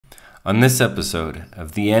on this episode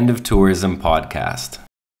of the End of Tourism podcast.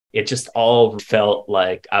 It just all felt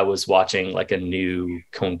like I was watching like a new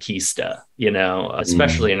conquista,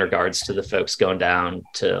 especially in regards to the folks going down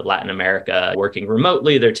to Latin America, working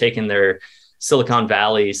remotely. They're taking their Silicon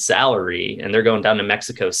Valley salary and they're going down to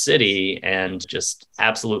Mexico City and just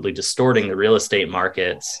absolutely distorting the real estate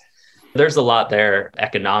markets. There's a lot there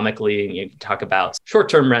economically. You talk about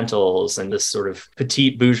short-term rentals and this sort of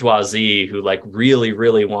petite bourgeoisie who like really,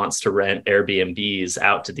 really wants to rent Airbnbs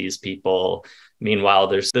out to these people. Meanwhile,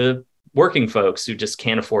 there's the working folks who just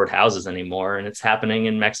can't afford houses anymore. And it's happening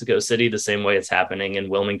in Mexico City the same way it's happening in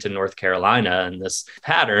Wilmington, North Carolina. And this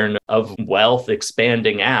pattern of wealth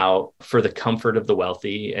expanding out for the comfort of the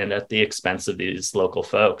wealthy and at the expense of these local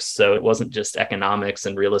folks. So it wasn't just economics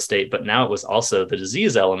and real estate, but now it was also the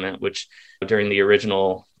disease element, which during the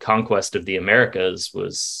original conquest of the Americas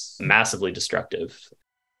was massively destructive.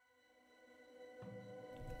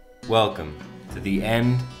 Welcome to the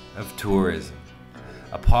End of Tourism,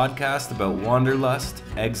 a podcast about wanderlust,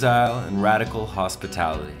 exile, and radical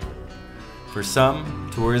hospitality. For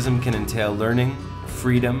some, tourism can entail learning,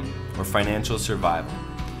 freedom, or financial survival.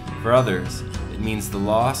 For others, it means the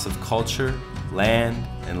loss of culture, land,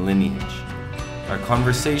 and lineage. Our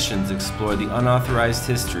conversations explore the unauthorized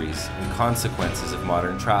histories and consequences of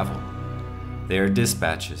modern travel. They are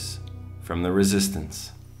dispatches from the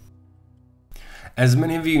resistance. As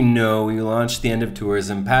many of you know, we launched the End of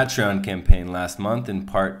Tourism Patreon campaign last month, in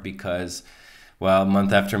part because, well,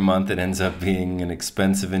 month after month, it ends up being an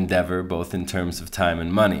expensive endeavor, both in terms of time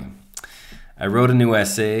and money. I wrote a new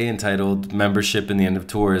essay entitled Membership in the End of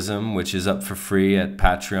Tourism, which is up for free at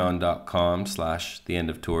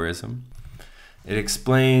patreon.com/theendoftourism. It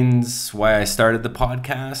explains why I started the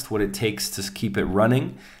podcast, what it takes to keep it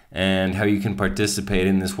running, and how you can participate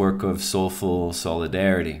in this work of soulful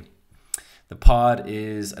solidarity. The pod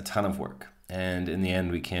is a ton of work, and in the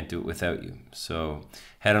end, we can't do it without you. So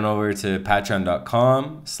head on over to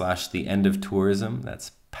patreon.com/theendoftourism.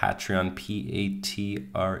 That's Patreon,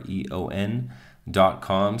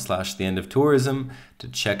 patreon.com/theendoftourism to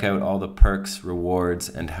check out all the perks, rewards,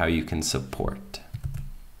 and how you can support.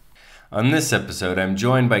 On this episode, I'm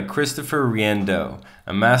joined by Christopher Riendeau,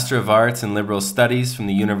 a Master of Arts in Liberal Studies from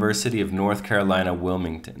the University of North Carolina,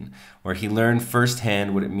 Wilmington, where he learned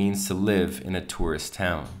firsthand what it means to live in a tourist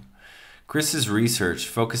town. Chris's research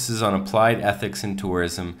focuses on applied ethics in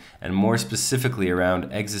tourism and more specifically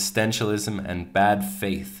around existentialism and bad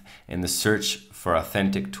faith in the search for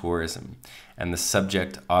authentic tourism and the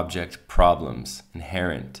subject-object problems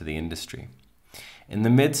inherent to the industry. In the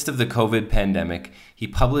midst of the COVID pandemic, he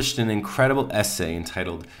published an incredible essay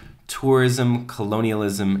entitled Tourism,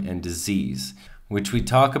 Colonialism and Disease, which we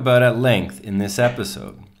talk about at length in this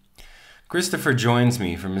episode. Christopher joins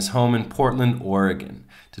me from his home in Portland, Oregon,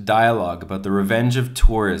 to dialogue about the revenge of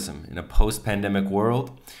tourism in a post-pandemic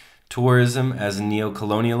world, tourism as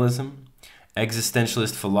neocolonialism,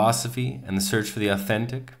 existentialist philosophy and the search for the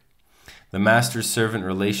authentic, the master-servant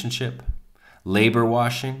relationship, labor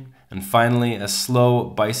washing, and finally, a slow,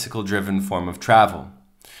 bicycle-driven form of travel.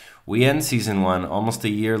 We end Season 1 almost a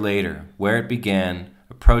year later, where it began,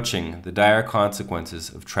 approaching the dire consequences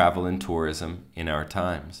of travel and tourism in our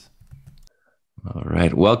times. All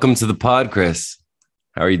right. Welcome to the pod, Chris.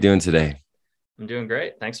 How are you doing today? I'm doing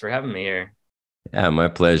great. Thanks for having me here. Yeah, my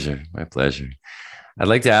pleasure. My pleasure. I'd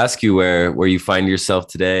like to ask you where you find yourself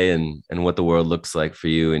today and what the world looks like for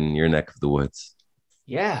you in your neck of the woods.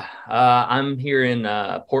 Yeah, I'm here in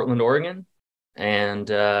Portland, Oregon, and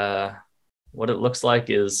what it looks like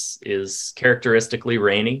is characteristically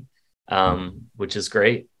rainy, which is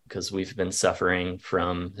great because we've been suffering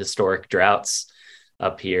from historic droughts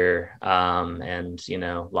up here, and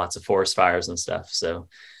lots of forest fires and stuff. So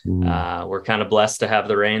we're kind of blessed to have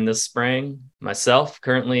the rain this spring. Myself,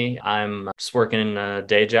 currently, I'm just working in a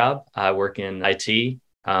day job. I work in IT.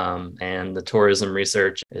 And the tourism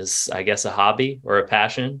research is, I guess, a hobby or a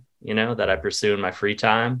passion, that I pursue in my free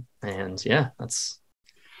time. And yeah, that's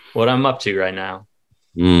what I'm up to right now.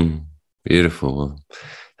 Beautiful. Well,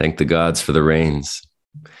 thank the gods for the rains.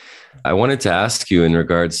 I wanted to ask you in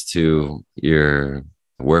regards to your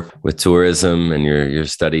work with tourism and your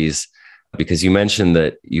studies, because you mentioned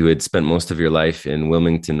that you had spent most of your life in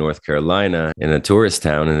Wilmington, North Carolina, in a tourist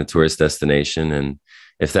town, in a tourist destination, and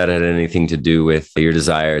if that had anything to do with your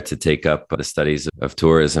desire to take up the studies of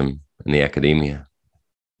tourism in the academia.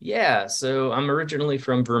 Yeah, so I'm originally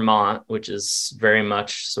from Vermont, which is very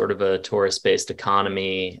much sort of a tourist-based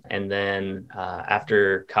economy. And then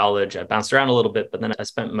after college, I bounced around a little bit, but then I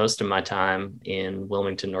spent most of my time in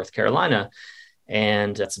Wilmington, North Carolina.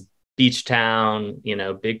 And that's beach town,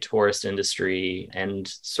 big tourist industry. And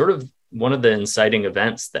sort of one of the inciting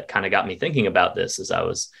events that kind of got me thinking about this is I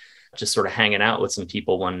was just sort of hanging out with some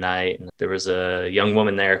people one night. And there was a young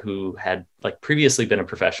woman there who had like previously been a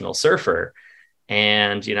professional surfer.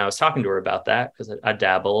 And, I was talking to her about that because I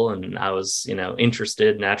dabble and I was,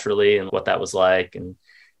 interested naturally in what that was like and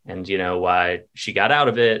why she got out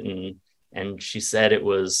of it. And she said it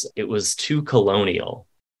was too colonial.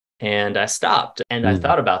 And I stopped and I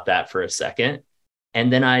thought about that for a second.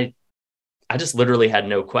 And then I just literally had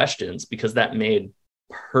no questions because that made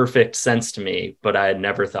perfect sense to me, but I had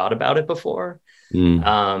never thought about it before.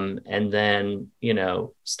 And then,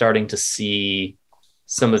 starting to see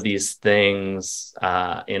some of these things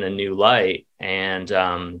in a new light. And,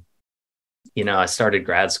 I started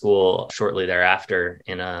grad school shortly thereafter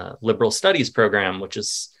in a liberal studies program,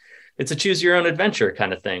 it's a choose your own adventure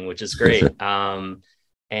kind of thing, which is great.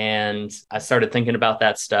 And I started thinking about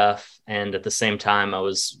that stuff. And at the same time, I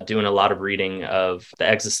was doing a lot of reading of the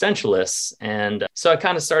existentialists. And so I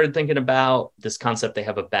kind of started thinking about this concept they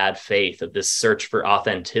have a bad faith of this search for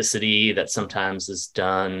authenticity that sometimes is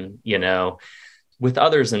done, with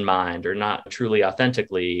others in mind or not truly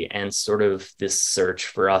authentically, and sort of this search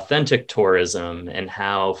for authentic tourism and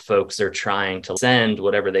how folks are trying to send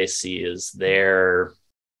whatever they see as their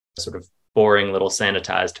sort of boring little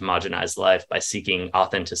sanitized, homogenized life by seeking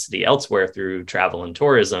authenticity elsewhere through travel and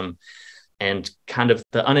tourism, and kind of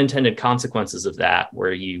the unintended consequences of that,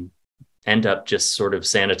 where you end up just sort of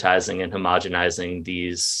sanitizing and homogenizing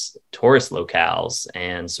these tourist locales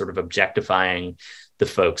and sort of objectifying the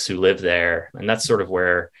folks who live there. And that's sort of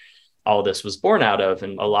where all this was born out of.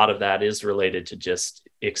 And a lot of that is related to just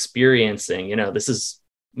experiencing, this is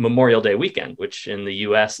Memorial Day weekend, which in the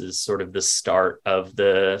US is sort of the start of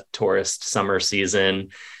the tourist summer season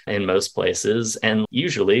in most places. And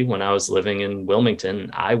usually when I was living in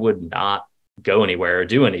Wilmington, I would not go anywhere or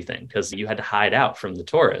do anything because you had to hide out from the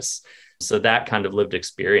tourists. So that kind of lived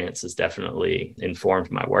experience has definitely informed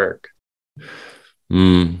my work.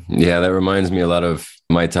 Yeah, that reminds me a lot of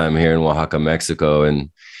my time here in Oaxaca, Mexico. And,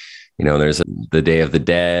 there's the Day of the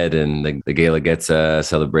Dead and the Guelaguetza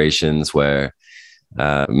celebrations where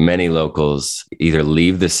many locals either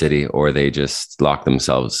leave the city or they just lock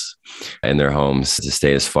themselves in their homes to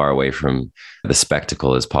stay as far away from the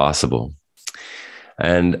spectacle as possible.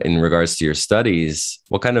 And in regards to your studies,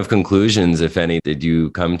 what kind of conclusions, if any, did you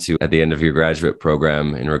come to at the end of your graduate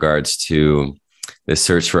program in regards to the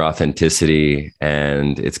search for authenticity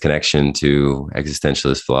and its connection to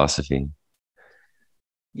existentialist philosophy?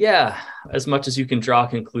 Yeah, as much as you can draw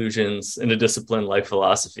conclusions in a discipline like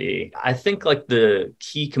philosophy, I think like the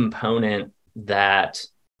key component that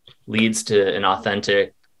leads to an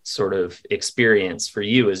authentic sort of experience for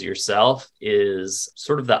you as yourself is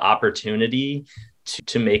sort of the opportunity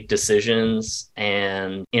to make decisions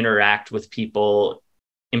and interact with people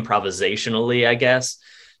improvisationally, I guess.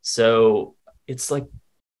 So it's like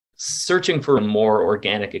searching for a more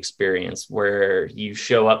organic experience where you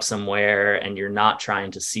show up somewhere and you're not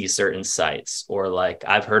trying to see certain sites or like,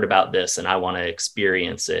 I've heard about this and I want to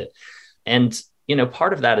experience it. And,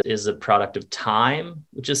 part of that is a product of time,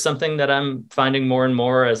 which is something that I'm finding more and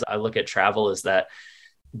more as I look at travel, is that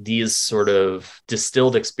these sort of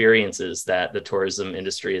distilled experiences that the tourism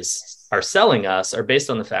industry are selling us are based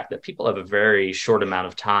on the fact that people have a very short amount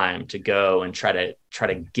of time to go and try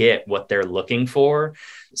to get what they're looking for.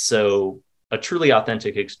 So a truly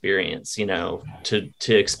authentic experience, to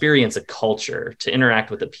experience a culture, to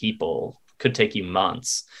interact with the people could take you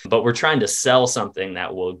months, but we're trying to sell something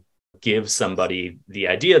that will give somebody the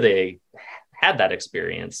idea they had that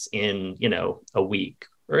experience in, a week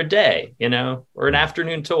or a day, or an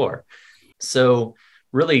afternoon tour. So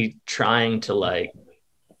really trying to like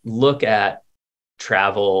look at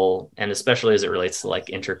travel, and especially as it relates to like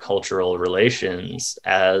intercultural relations,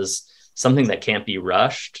 as something that can't be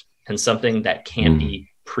rushed and something that can't be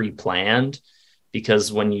pre-planned.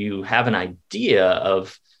 Because when you have an idea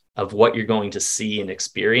of what you're going to see and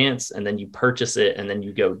experience, and then you purchase it and then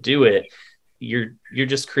you go do it, you're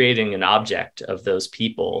just creating an object of those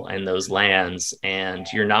people and those lands, and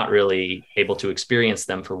you're not really able to experience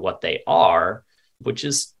them for what they are, which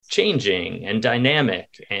is changing and dynamic.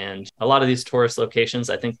 And a lot of these tourist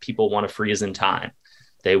locations, I think people want to freeze in time.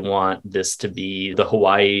 They want this to be the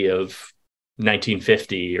Hawaii of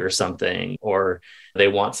 1950 or something, or they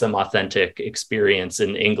want some authentic experience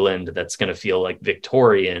in England that's going to feel like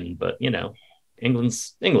Victorian, but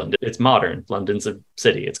England's England. It's modern. London's a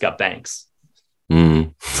city. It's got banks.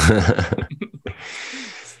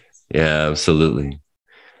 Yeah, absolutely.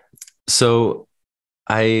 So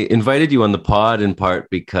I invited you on the pod in part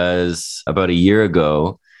because about a year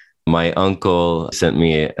ago, My uncle sent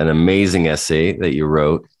me an amazing essay that you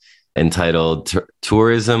wrote entitled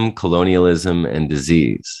Tourism, Colonialism and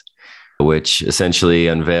Disease, which essentially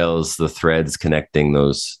unveils the threads connecting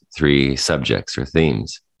those three subjects or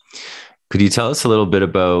themes. Could you tell us a little bit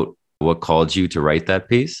about what called you to write that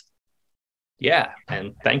piece? Yeah,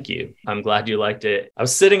 and thank you. I'm glad you liked it. I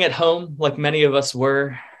was sitting at home, like many of us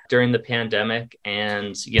were during the pandemic,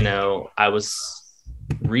 and, I was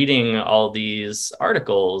reading all these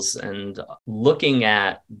articles and looking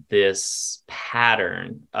at this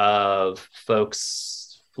pattern of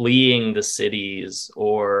folks fleeing the cities,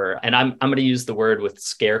 and I'm going to use the word with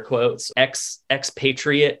scare quotes,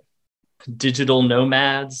 expatriate digital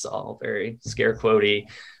nomads, all very scare quotey,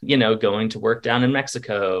 going to work down in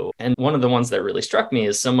Mexico. And one of the ones that really struck me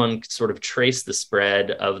is someone sort of traced the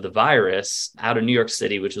spread of the virus out of New York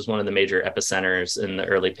City, which was one of the major epicenters in the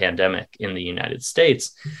early pandemic in the United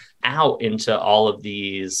States, out into all of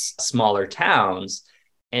these smaller towns.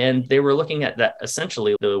 And they were looking at that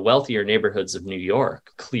essentially the wealthier neighborhoods of New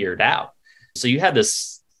York cleared out. So you had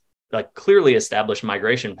this clearly established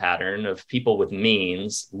migration pattern of people with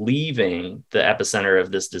means leaving the epicenter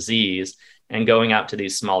of this disease and going out to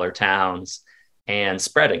these smaller towns and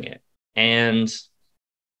spreading it. And,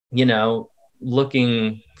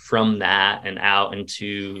 looking from that and out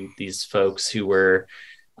into these folks who were,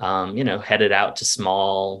 headed out to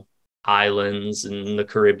small islands in the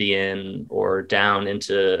Caribbean or down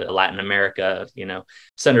into Latin America,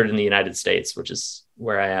 centered in the United States, which is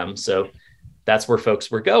where I am. So that's where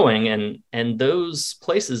folks were going. And those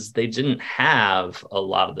places, they didn't have a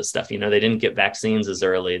lot of the stuff, they didn't get vaccines as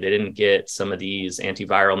early. They didn't get some of these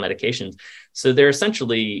antiviral medications. So they're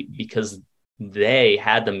essentially, because they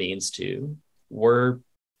had the means to, were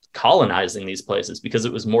colonizing these places because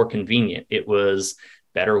it was more convenient. It was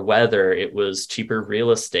better weather. It was cheaper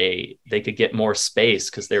real estate. They could get more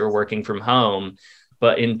space because they were working from home.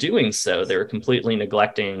 But in doing so, they were completely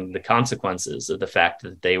neglecting the consequences of the fact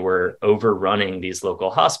that they were overrunning these local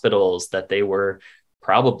hospitals, that they were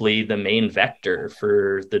probably the main vector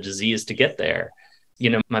for the disease to get there.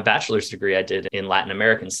 My bachelor's degree I did in Latin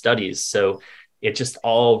American studies. So it just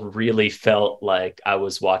all really felt like I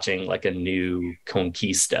was watching like a new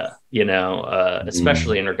conquista,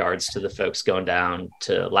 especially in regards to the folks going down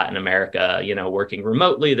to Latin America, working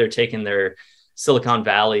remotely. They're taking their Silicon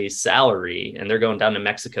Valley salary and they're going down to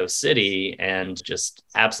Mexico City and just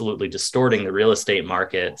absolutely distorting the real estate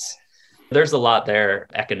markets. There's a lot there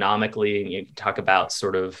economically, and you can talk about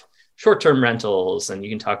sort of short-term rentals, and you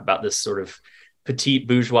can talk about this sort of petite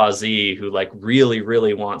bourgeoisie who really,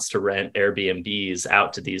 really wants to rent Airbnbs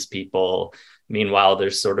out to these people. Meanwhile,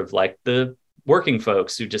 there's sort of the working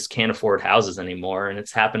folks who just can't afford houses anymore. And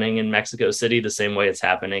it's happening in Mexico City the same way it's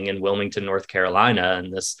happening in Wilmington, North Carolina,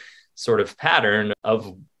 and this sort of pattern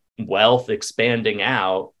of wealth expanding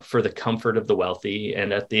out for the comfort of the wealthy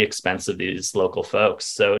and at the expense of these local folks.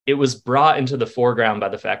 So it was brought into the foreground by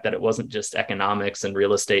the fact that it wasn't just economics and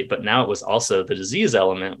real estate, but now it was also the disease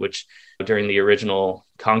element, which during the original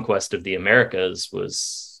conquest of the Americas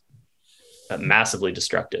was massively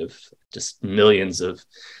destructive. Just millions of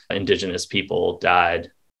indigenous people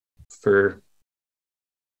died for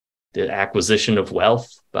the acquisition of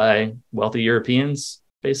wealth by wealthy Europeans,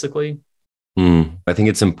 basically. I think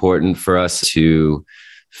it's important for us to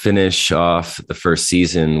finish off the first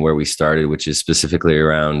season where we started, which is specifically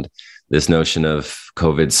around this notion of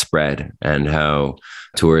COVID spread and how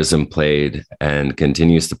tourism played and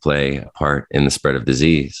continues to play a part in the spread of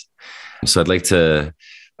disease. So I'd like to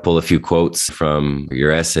pull a few quotes from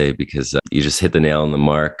your essay because you just hit the nail on the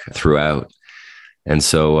mark throughout. And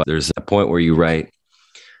so there's a point where you write,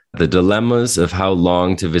 "The dilemmas of how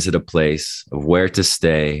long to visit a place, of where to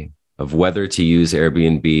stay, of whether to use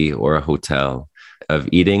Airbnb or a hotel, of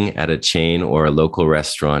eating at a chain or a local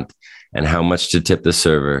restaurant, and how much to tip the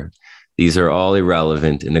server, these are all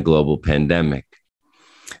irrelevant in a global pandemic.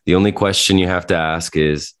 The only question you have to ask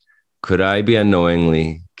is, could I be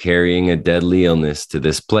unknowingly carrying a deadly illness to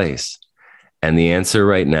this place? And the answer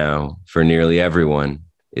right now for nearly everyone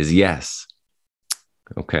is yes."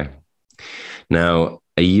 Okay. Now,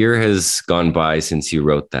 a year has gone by since you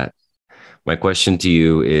wrote that. My question to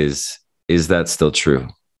you is that still true?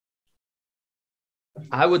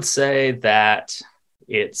 I would say that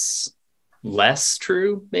it's less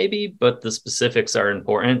true, maybe, but the specifics are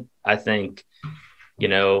important. I think,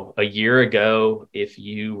 a year ago, if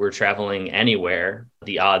you were traveling anywhere,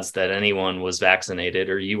 the odds that anyone was vaccinated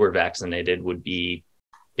or you were vaccinated would be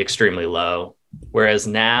extremely low. Whereas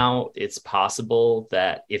now it's possible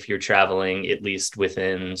that if you're traveling, at least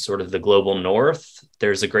within sort of the global north,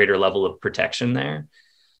 there's a greater level of protection there.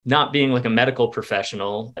 Not being like a medical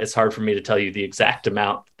professional, it's hard for me to tell you the exact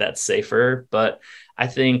amount that's safer. But I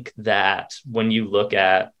think that when you look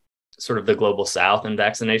at sort of the global south and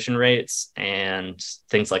vaccination rates and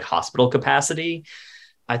things like hospital capacity,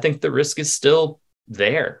 I think the risk is still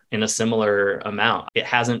there in a similar amount. It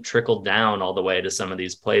hasn't trickled down all the way to some of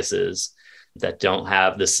these places that don't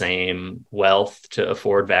have the same wealth to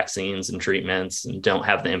afford vaccines and treatments and don't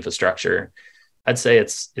have the infrastructure. I'd say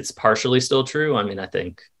it's partially still true. I mean, I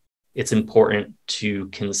think it's important to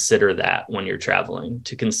consider that when you're traveling,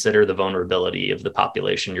 to consider the vulnerability of the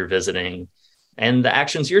population you're visiting and the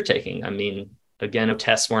actions you're taking. I mean, again, if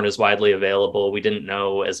tests weren't as widely available, we didn't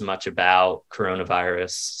know as much about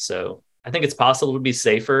coronavirus. So I think it's possible to be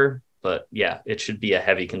safer, but yeah, it should be a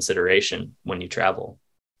heavy consideration when you travel.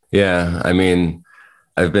 Yeah, I mean,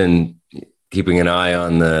 I've been keeping an eye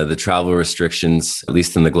on the travel restrictions, at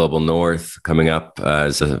least in the global north, coming up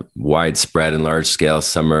as a widespread and large scale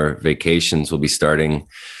summer vacations will be starting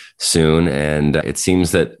soon. And it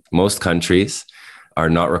seems that most countries are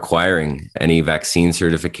not requiring any vaccine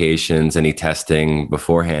certifications, any testing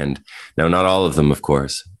beforehand. Now, not all of them, of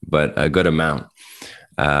course, but a good amount,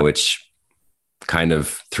 which kind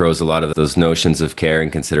of throws a lot of those notions of care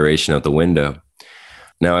and consideration out the window.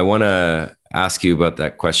 Now, I want to ask you about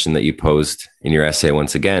that question that you posed in your essay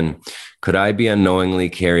once again. Could I be unknowingly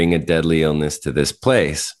carrying a deadly illness to this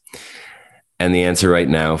place? And the answer right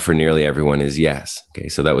now for nearly everyone is yes. Okay,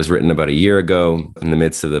 so that was written about a year ago in the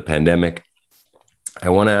midst of the pandemic. I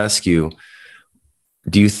want to ask you,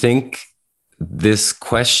 do you think this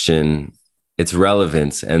question, its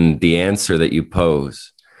relevance and the answer that you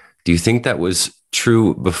pose, do you think that was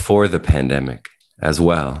true before the pandemic as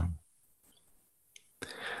well?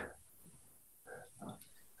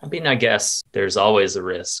 I mean, I guess there's always a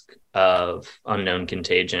risk of unknown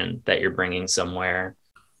contagion that you're bringing somewhere.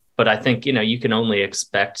 But I think, you can only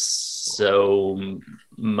expect so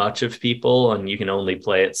much of people and you can only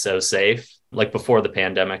play it so safe. Like before the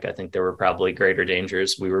pandemic, I think there were probably greater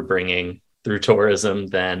dangers we were bringing through tourism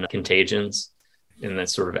than contagions in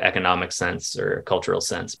this sort of economic sense or cultural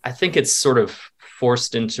sense. I think it's sort of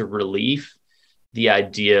forced into relief the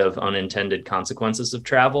idea of unintended consequences of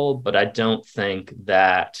travel, but I don't think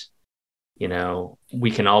that,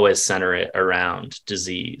 we can always center it around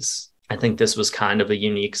disease. I think this was kind of a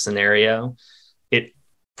unique scenario. It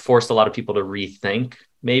forced a lot of people to rethink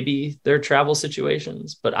maybe their travel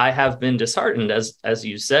situations, but I have been disheartened, as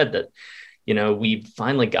you said, that, we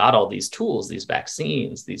finally got all these tools, these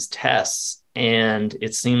vaccines, these tests, and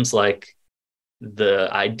it seems like the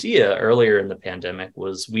idea earlier in the pandemic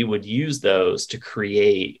was we would use those to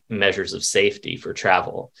create measures of safety for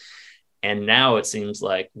travel. And now it seems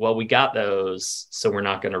like, well, we got those, so we're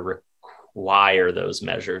not going to require those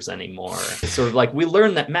measures anymore. It's sort of like we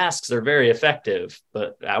learned that masks are very effective,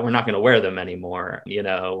 but we're not going to wear them anymore.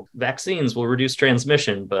 Vaccines will reduce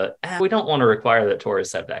transmission, but we don't want to require that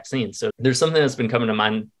tourists have vaccines. So there's something that's been coming to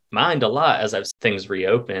mind a lot as I've things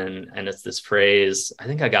reopen. And it's this phrase, I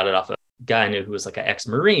think I got it off a guy I knew who was like an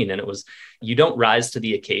ex-Marine. And it was, you don't rise to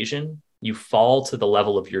the occasion, you fall to the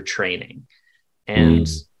level of your training. And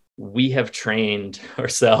we have trained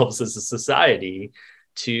ourselves as a society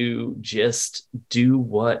to just do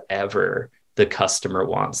whatever the customer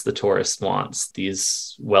wants, the tourist wants,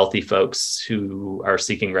 these wealthy folks who are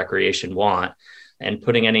seeking recreation want, and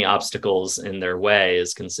putting any obstacles in their way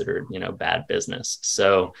is considered, bad business.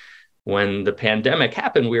 So when the pandemic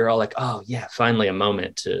happened, we were all like, oh yeah, finally a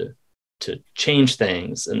moment to change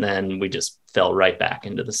things. And then we just fell right back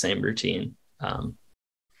into the same routine.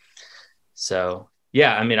 So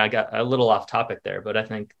yeah, I mean, I got a little off topic there, but I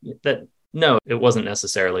think that no, it wasn't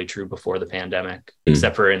necessarily true before the pandemic,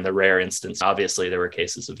 except for in the rare instance. Obviously, there were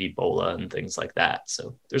cases of Ebola and things like that.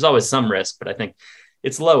 So there's always some risk, but I think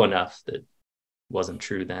it's low enough that it wasn't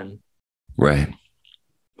true then. Right.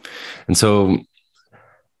 And so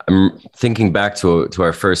I'm thinking back to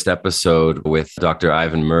our first episode with Dr.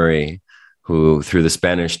 Ivan Murray, who through the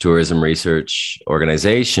Spanish tourism research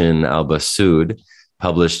organization, Alba Sud,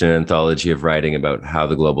 published an anthology of writing about how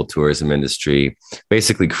the global tourism industry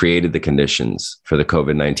basically created the conditions for the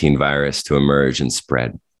COVID-19 virus to emerge and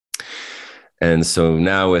spread. And so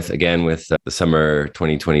now with the summer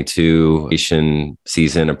 2022 Asian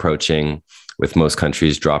season approaching, with most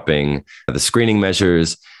countries dropping the screening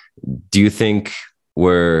measures, do you think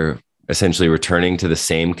we're essentially returning to the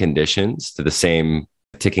same conditions, to the same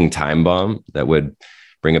ticking time bomb that would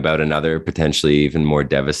bring about another potentially even more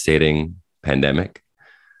devastating pandemic?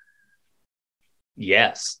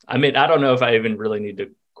 Yes. I mean, I don't know if I even really need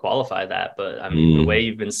to qualify that, but I mean, the way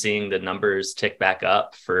you've been seeing the numbers tick back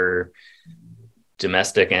up for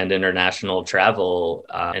domestic and international travel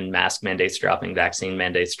and mask mandates dropping, vaccine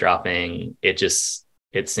mandates dropping,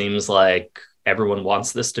 it seems like everyone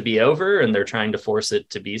wants this to be over and they're trying to force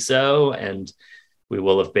it to be so. And we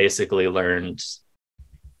will have basically learned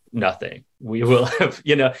nothing. We will have,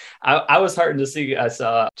 I was heartened to see, I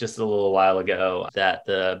saw just a little while ago that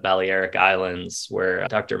the Balearic Islands, where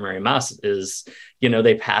Dr. Murray Mas is,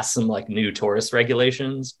 they passed some like new tourist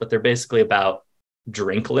regulations, but they're basically about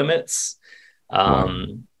drink limits.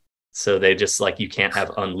 So they just like, you can't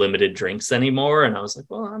have unlimited drinks anymore. And I was like,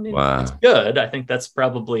 well, I mean, it's good. I think that's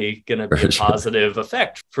probably going to be a positive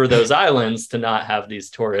effect for those islands to not have these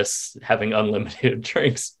tourists having unlimited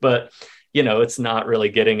drinks. But, it's not really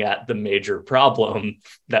getting at the major problem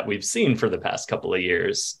that we've seen for the past couple of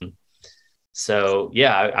years. So,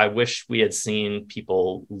 yeah, I wish we had seen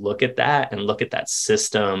people look at that and look at that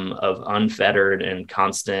system of unfettered and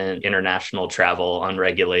constant international travel,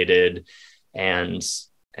 unregulated, and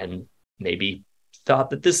maybe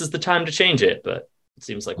thought that this is the time to change it. But it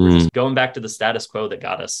seems like we're just going back to the status quo that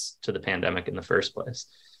got us to the pandemic in the first place.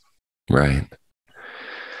 Right.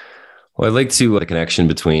 Well, I'd like to the connection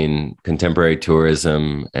between contemporary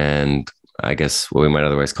tourism and I guess what we might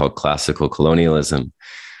otherwise call classical colonialism.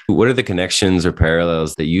 What are the connections or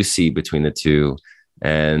parallels that you see between the two?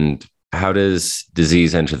 And how does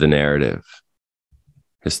disease enter the narrative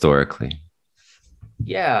historically?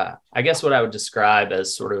 Yeah, I guess what I would describe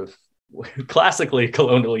as sort of classically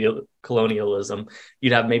colonialism,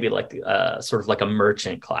 you'd have maybe like sort of like a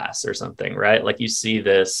merchant class or something, right? Like you see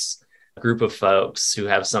this group of folks who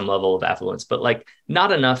have some level of affluence, but like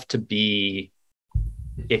not enough to be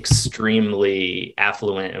extremely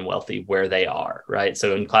affluent and wealthy where they are, right?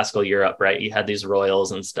 So in classical Europe, right, you had these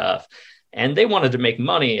royals and stuff, and they wanted to make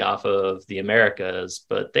money off of the Americas,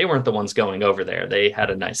 but they weren't the ones going over there. They had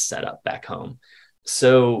a nice setup back home.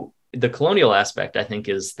 So the colonial aspect, I think,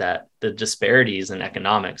 is that the disparities in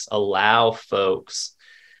economics allow folks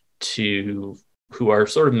who are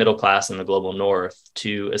sort of middle class in the global north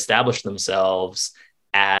to establish themselves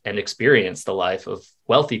and experience the life of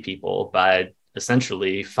wealthy people by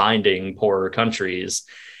essentially finding poorer countries.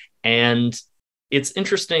 And it's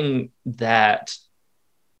interesting that,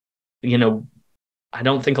 I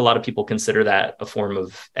don't think a lot of people consider that a form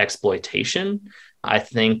of exploitation. I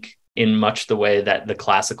think in much the way that the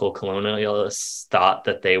classical colonialists thought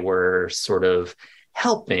that they were sort of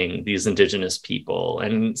helping these indigenous people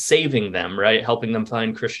and saving them, right? Helping them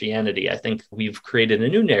find Christianity. I think we've created a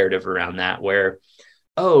new narrative around that where,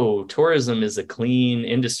 tourism is a clean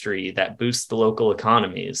industry that boosts the local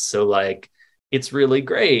economies. So like, it's really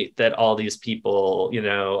great that all these people,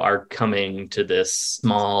 are coming to this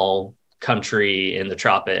small country in the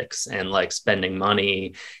tropics and like spending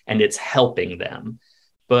money, and it's helping them.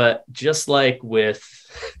 But just like with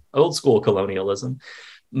old school colonialism,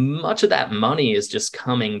 much of that money is just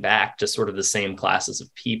coming back to sort of the same classes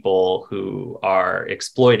of people who are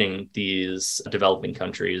exploiting these developing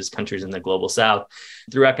countries in the global south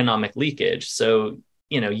through economic leakage. So,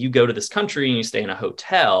 you go to this country and you stay in a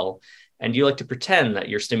hotel and you like to pretend that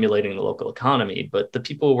you're stimulating the local economy, but the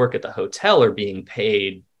people who work at the hotel are being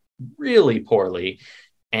paid really poorly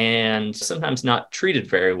and sometimes not treated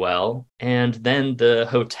very well. And then the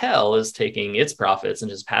hotel is taking its profits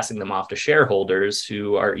and just passing them off to shareholders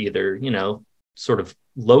who are either, sort of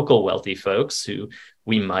local wealthy folks who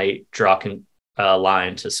we might draw a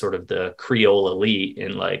line to sort of the Creole elite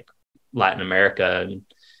in like Latin America and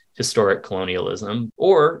historic colonialism,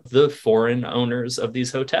 or the foreign owners of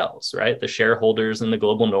these hotels, right? The shareholders in the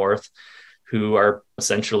global north who are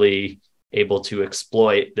essentially able to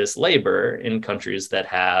exploit this labor in countries that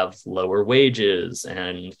have lower wages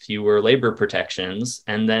and fewer labor protections,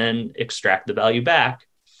 and then extract the value back.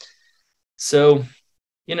 So,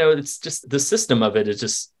 it's just the system of it is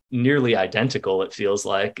just nearly identical. It feels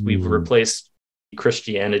like we've replaced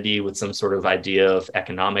Christianity with some sort of idea of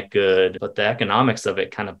economic good, but the economics of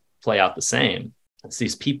it kind of play out the same. It's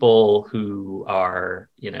these people who are,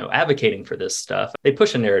 advocating for this stuff. They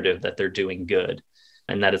push a narrative that they're doing good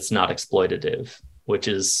and that it's not exploitative,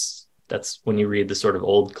 that's when you read the sort of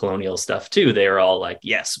old colonial stuff too. They're all like,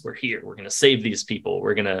 yes, we're here. We're going to save these people.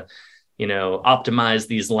 We're going to, optimize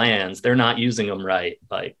these lands. They're not using them right.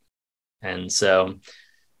 And so,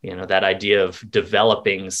 that idea of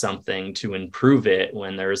developing something to improve it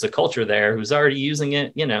when there's a culture there who's already using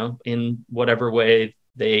it, in whatever way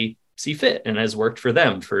they see fit and has worked for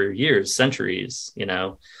them for years, centuries,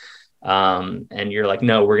 and you're like,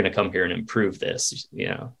 no, we're going to come here and improve this,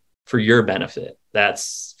 for your benefit.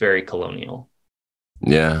 That's very colonial.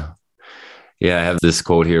 Yeah. Yeah. I have this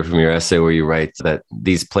quote here from your essay where you write that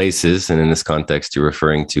these places, and in this context, you're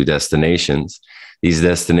referring to destinations, These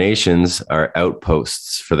destinations are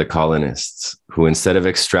outposts for the colonists, who instead of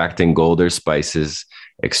extracting gold or spices,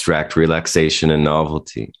 extract relaxation and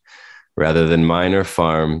novelty. Rather than mine or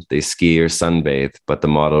farm, they ski or sunbathe, but the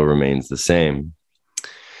model remains the same.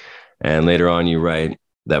 And later on, you write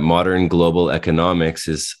that modern global economics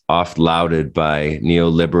is oft lauded by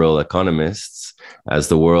neoliberal economists as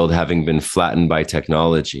the world having been flattened by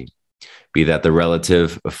technology, be that the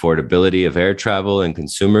relative affordability of air travel and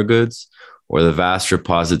consumer goods, or the vast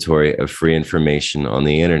repository of free information on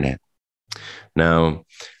the internet. Now,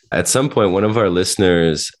 at some point, one of our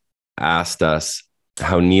listeners asked us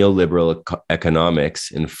how neoliberal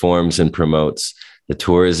economics informs and promotes the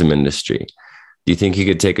tourism industry. Do you think you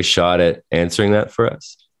could take a shot at answering that for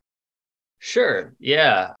us? Sure.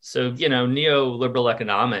 Yeah. So, neoliberal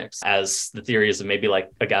economics, as the theories of maybe like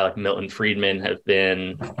a guy like Milton Friedman have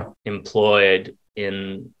been employed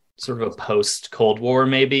in sort of a post-Cold War,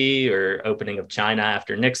 maybe, or opening of China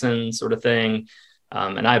after Nixon sort of thing.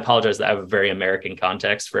 And I apologize that I have a very American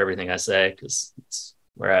context for everything I say, because it's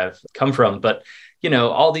where I've come from. But,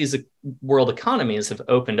 all these world economies have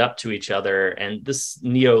opened up to each other. And this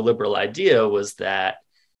neoliberal idea was that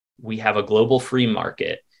we have a global free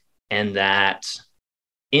market, and that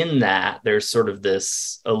in that there's sort of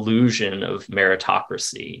this illusion of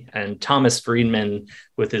meritocracy. And Thomas Friedman,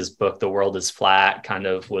 with his book, The World is Flat, kind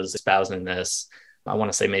of was espousing this, I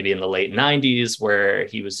want to say maybe in the late 90s, where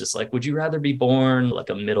he was just like, would you rather be born like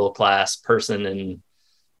a middle-class person in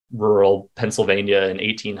rural Pennsylvania in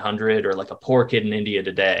 1800, or like a poor kid in India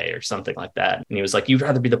today, or something like that? And he was like, you'd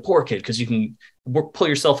rather be the poor kid because you can pull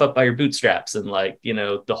yourself up by your bootstraps, and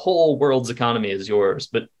the whole world's economy is yours.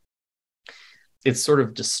 But it's sort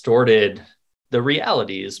of distorted the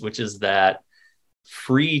realities, which is that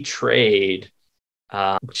free trade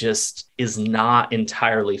just is not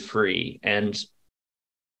entirely free. And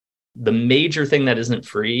the major thing that isn't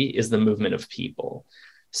free is the movement of people.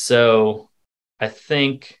 So I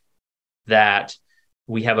think that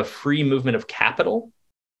we have a free movement of capital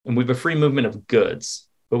and we have a free movement of goods,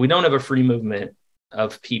 but we don't have a free movement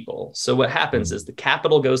of people. So what happens is the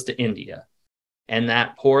capital goes to India, and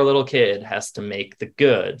that poor little kid has to make the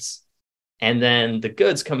goods. And then the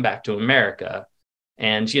goods come back to America,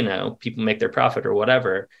 and, people make their profit or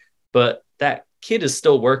whatever. But that kid is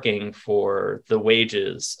still working for the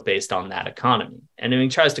wages based on that economy. And when he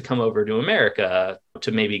tries to come over to America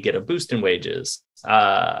to maybe get a boost in wages,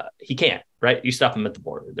 he can't, right? You stop him at the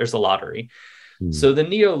border. There's a lottery. So the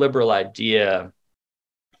neoliberal idea,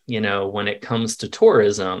 when it comes to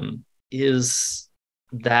tourism, is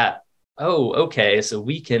that, oh, okay, so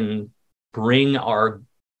we can bring our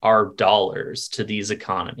dollars to these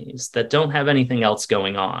economies that don't have anything else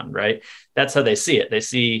going on, right? That's how they see it. They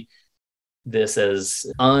see this as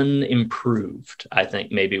unimproved, I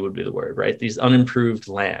think maybe would be the word, right? These unimproved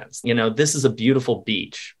lands. This is a beautiful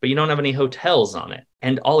beach, but you don't have any hotels on it,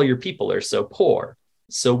 and all of your people are so poor.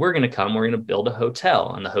 So we're going to build a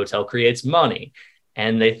hotel, and the hotel creates money.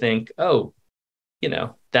 And they think, oh,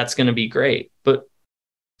 that's going to be great. But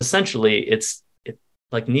essentially, it's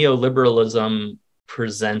like neoliberalism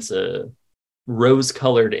presents a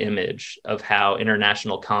rose-colored image of how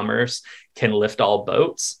international commerce can lift all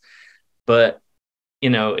boats. But,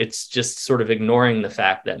 it's just sort of ignoring the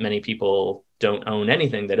fact that many people don't own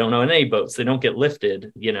anything. They don't own any boats. They don't get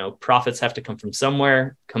lifted. Profits have to come from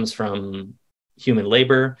somewhere, comes from human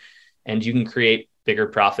labor, and you can create bigger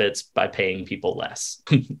profits by paying people less.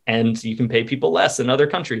 And you can pay people less in other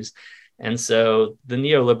countries. And so the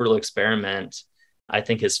neoliberal experiment, I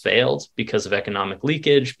think, has failed because of economic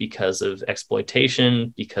leakage, because of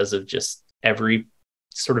exploitation, because of just every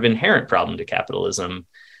sort of inherent problem to capitalism.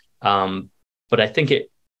 But I think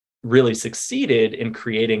it really succeeded in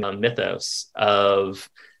creating a mythos of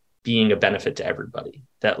being a benefit to everybody.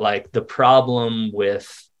 That the problem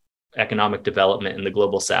with economic development in the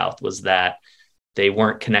global South was that they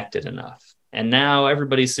weren't connected enough. And now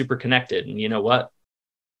everybody's super connected. And you know what?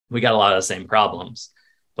 We got a lot of the same problems,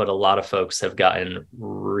 but a lot of folks have gotten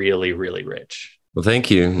really, really rich. Well,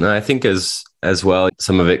 thank you. No, I think as well,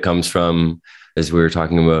 some of it comes from, as we were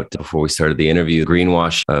talking about before we started the interview,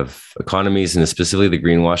 greenwash of economies, and specifically the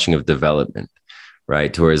greenwashing of development,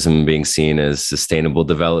 right? Tourism being seen as sustainable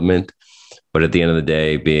development, but at the end of the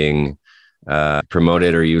day being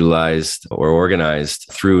promoted or utilized or organized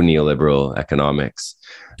through neoliberal economics,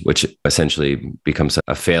 which essentially becomes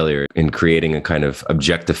a failure in creating a kind of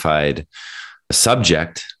objectified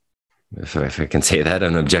subject, if I can say that,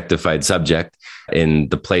 an objectified subject in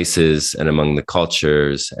the places and among the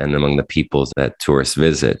cultures and among the peoples that tourists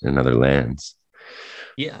visit in other lands.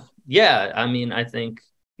 Yeah. Yeah. I mean, I think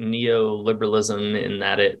neoliberalism, in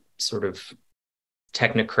that it sort of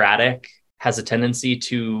technocratic, has a tendency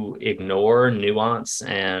to ignore nuance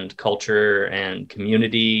and culture and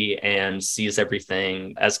community and sees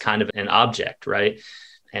everything as kind of an object, right?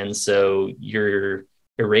 And so you're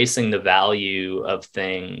erasing the value of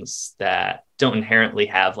things that don't inherently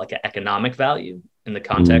have like an economic value in the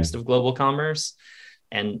context of global commerce.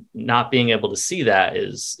 And not being able to see that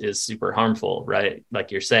is super harmful, right?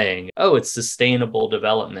 Like you're saying, oh, it's sustainable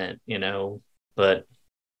development, but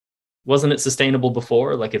wasn't it sustainable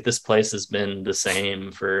before? Like if this place has been the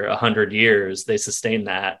same for 100 years, they sustain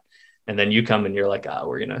that. And then you come and you're like, oh,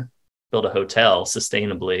 we're going to build a hotel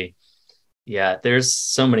sustainably. Yeah, there's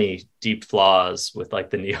so many deep flaws with like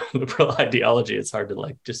the neoliberal ideology. It's hard to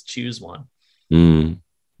like just choose one.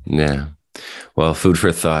 Yeah. Well, food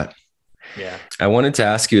for thought. Yeah. I wanted to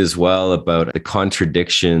ask you as well about the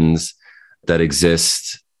contradictions that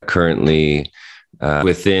exist currently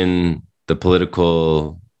within the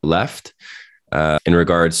political left in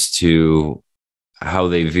regards to how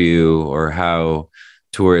they view or how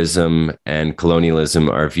tourism and colonialism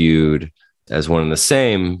are viewed as one and the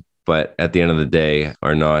same, but at the end of the day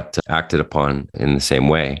are not acted upon in the same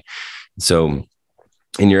way. So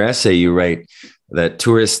in your essay, you write that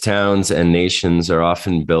tourist towns and nations are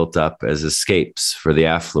often built up as escapes for the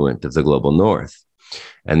affluent of the global north,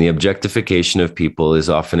 and the objectification of people is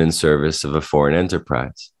often in service of a foreign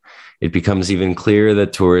enterprise. It becomes even clearer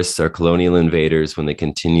that tourists are colonial invaders when they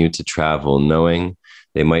continue to travel, knowing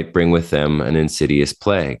they might bring with them an insidious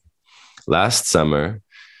plague. Last summer,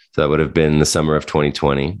 so that would have been the summer of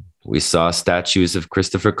 2020, we saw statues of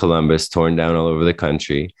Christopher Columbus torn down all over the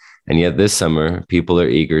country. And yet this summer, people are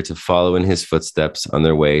eager to follow in his footsteps on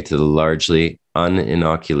their way to the largely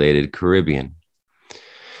uninoculated Caribbean.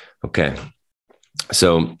 Okay,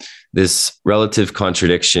 so this relative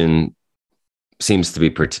contradiction seems to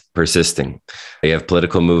be persisting. You have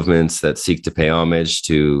political movements that seek to pay homage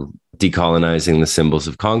to decolonizing the symbols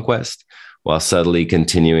of conquest while subtly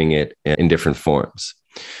continuing it in different forms.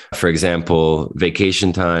 For example,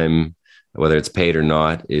 vacation time, whether it's paid or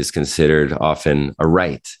not, is considered often a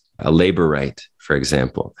right, a labor right, for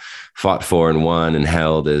example, fought for and won and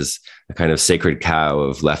held as a kind of sacred cow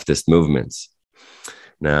of leftist movements.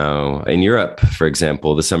 Now, in Europe, for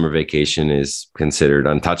example, the summer vacation is considered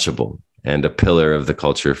untouchable and a pillar of the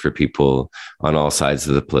culture for people on all sides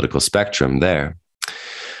of the political spectrum there.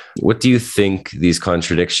 What do you think these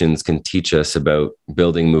contradictions can teach us about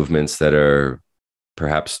building movements that are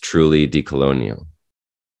perhaps truly decolonial?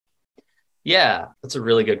 Yeah, that's a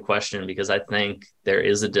really good question, because I think there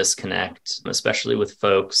is a disconnect, especially with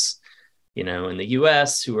folks, in the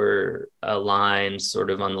US who are aligned sort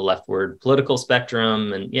of on the leftward political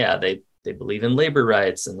spectrum. And yeah, they believe in labor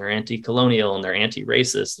rights and they're anti-colonial and they're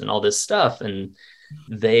anti-racist and all this stuff. And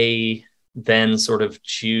they then sort of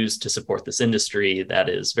choose to support this industry that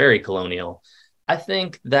is very colonial. I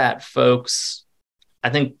think an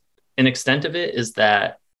extent of it is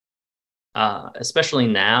that, especially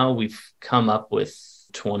now, we've come up with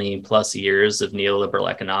 20 plus years of neoliberal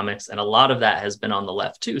economics, and a lot of that has been on the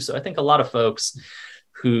left too. So I think a lot of folks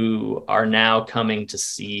who are now coming to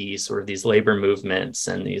see sort of these labor movements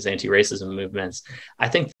and these anti-racism movements, I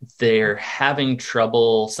think they're having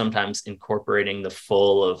trouble sometimes incorporating the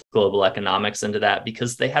full of global economics into that,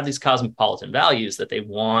 because they have these cosmopolitan values that they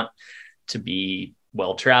want to be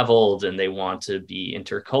well-traveled and they want to be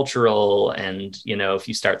intercultural. And, if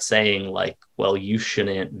you start saying like, well, you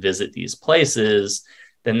shouldn't visit these places,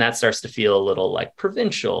 then that starts to feel a little like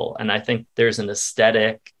provincial. And I think there's an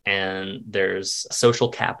aesthetic and there's social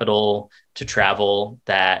capital to travel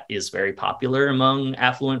that is very popular among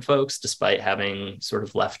affluent folks, despite having sort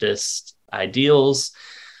of leftist ideals.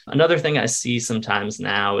 Another thing I see sometimes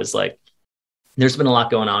now is like, there's been a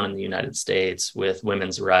lot going on in the United States with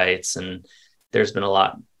women's rights, and there's been a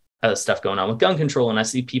lot of stuff going on with gun control. And I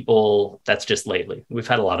see people, that's just lately. We've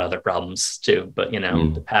had a lot of other problems too, but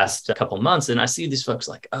the past couple of months, and I see these folks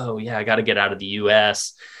like, oh yeah, I got to get out of the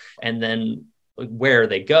US. And then where are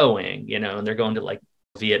they going? And they're going to like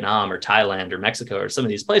Vietnam or Thailand or Mexico or some of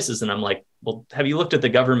these places. And I'm like, well, have you looked at the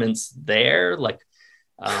governments there? Like,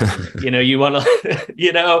 you want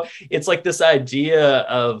to, it's like this idea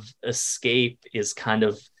of escape is kind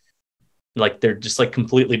of like, they're just like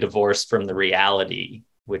completely divorced from the reality,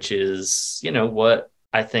 which is, what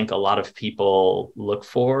I think a lot of people look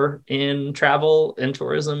for in travel and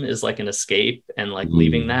tourism is like an escape and like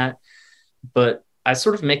leaving that. But I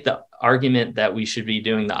sort of make the argument that we should be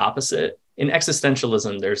doing the opposite. In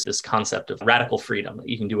existentialism, there's this concept of radical freedom, that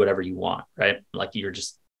you can do whatever you want, right? Like you're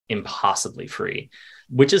just impossibly free,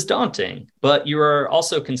 which is daunting, but you are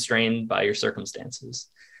also constrained by your circumstances.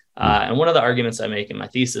 And one of the arguments I make in my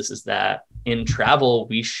thesis is that in travel,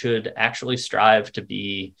 we should actually strive to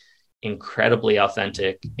be incredibly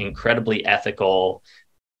authentic, incredibly ethical,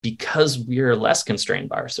 because we're less constrained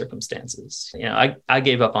by our circumstances. I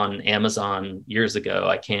gave up on Amazon years ago.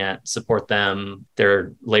 I can't support them,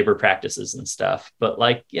 their labor practices and stuff. But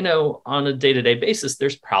on a day-to-day basis,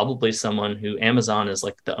 there's probably someone who Amazon is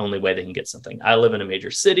like the only way they can get something. I live in a major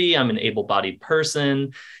city. I'm an able-bodied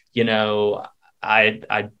person.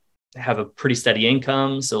 I have a pretty steady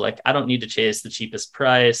income. So I don't need to chase the cheapest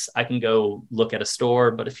price. I can go look at a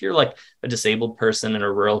store. But if you're like a disabled person in a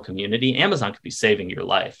rural community, Amazon could be saving your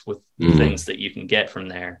life with the things that you can get from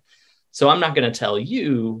there. So I'm not going to tell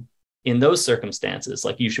you in those circumstances,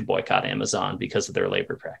 you should boycott Amazon because of their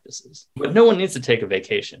labor practices. But no one needs to take a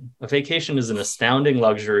vacation. A vacation is an astounding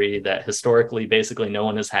luxury that historically, basically no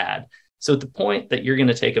one has had. So at the point that you're going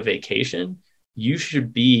to take a vacation, you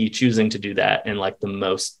should be choosing to do that in the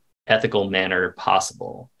most ethical manner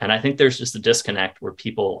possible. And I think there's just a disconnect where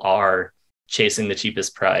people are chasing the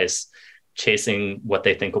cheapest price, chasing what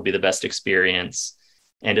they think will be the best experience,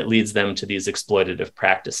 and it leads them to these exploitative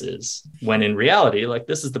practices. When in reality,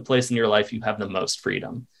 this is the place in your life you have the most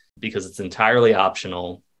freedom because it's entirely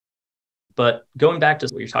optional. But going back to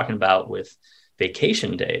what you're talking about with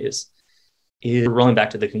vacation days, is rolling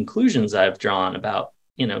back to the conclusions I've drawn about,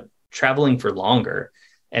 traveling for longer.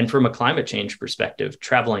 And from a climate change perspective,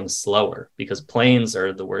 traveling slower, because planes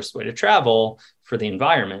are the worst way to travel for the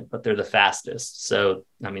environment, but they're the fastest. So,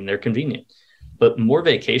 they're convenient. But more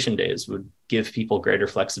vacation days would give people greater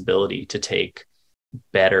flexibility to take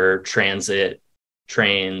better transit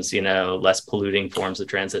trains, less polluting forms of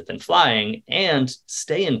transit than flying, and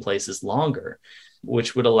stay in places longer,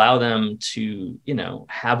 which would allow them to,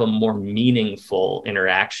 have a more meaningful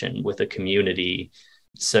interaction with a community.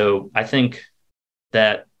 So I think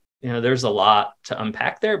that, there's a lot to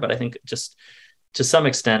unpack there, but I think just to some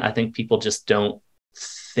extent, I think people just don't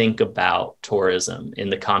think about tourism in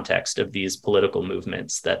the context of these political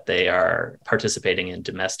movements that they are participating in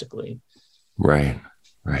domestically. Right.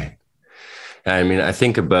 I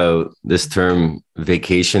think about this term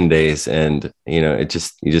vacation days, and, you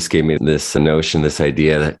just gave me this notion, this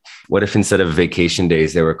idea that what if instead of vacation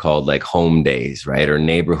days, they were called home days, right? Or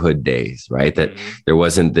neighborhood days, right? That there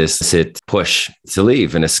wasn't this sit, push to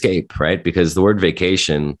leave and escape, right? Because the word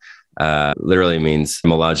vacation literally means,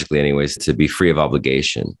 etymologically anyways, to be free of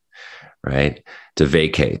obligation, right? To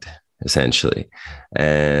vacate, essentially.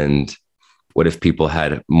 And what if people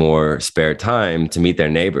had more spare time to meet their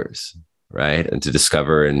neighbors, right? And to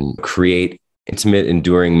discover and create intimate,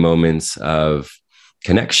 enduring moments of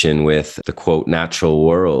connection with the quote natural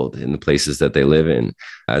world in the places that they live in,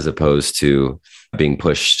 as opposed to being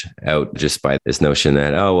pushed out just by this notion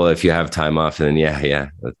that, oh, well, if you have time off, then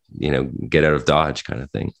get out of Dodge kind of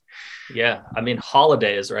thing. Yeah.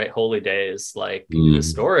 Holidays, right? Holy days,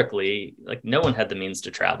 historically, no one had the means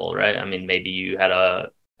to travel, right? Maybe you had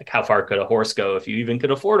how far could a horse go if you even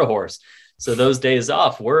could afford a horse? So those days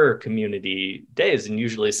off were community days, and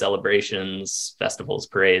usually celebrations, festivals,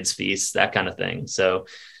 parades, feasts, that kind of thing. So,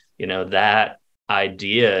 that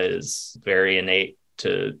idea is very innate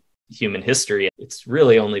to human history. It's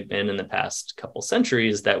really only been in the past couple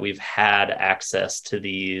centuries that we've had access to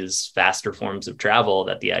these faster forms of travel,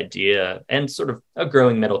 that the idea and sort of a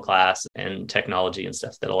growing middle class and technology and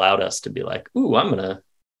stuff that allowed us to be like, ooh, I'm going to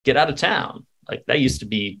get out of town. That used to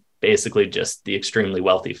be basically just the extremely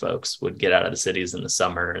wealthy folks would get out of the cities in the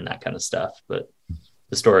summer and that kind of stuff. But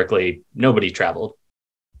historically, nobody traveled.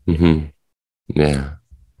 Mm-hmm. Yeah.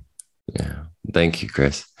 Thank you,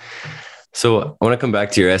 Chris. So I want to come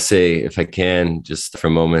back to your essay, if I can, just for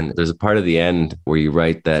a moment. There's a part of the end where you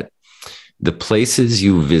write that the places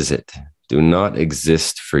you visit do not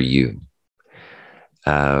exist for you.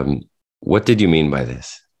 What did you mean by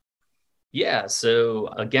this? Yeah. So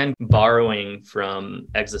again, borrowing from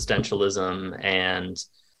existentialism and,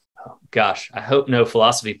 oh gosh, I hope no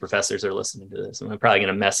philosophy professors are listening to this. I'm probably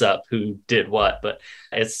going to mess up who did what, but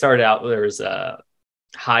it started out, there was a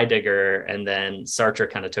Heidegger, and then Sartre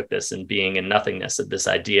kind of took this in Being and Nothingness, of this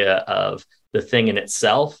idea of the thing in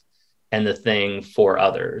itself and the thing for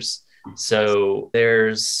others. So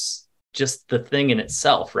there's just the thing in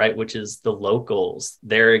itself, right? Which is the locals,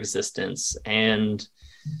 their existence. And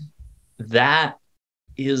that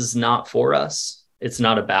is not for us. It's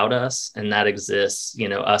not about us. And that exists,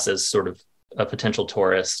 us as sort of a potential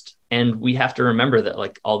tourist. And we have to remember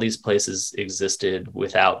that all these places existed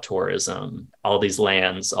without tourism, all these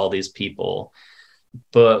lands, all these people.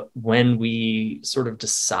 But when we sort of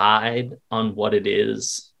decide on what it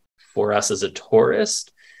is for us as a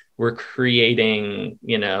tourist, we're creating,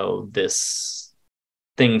 this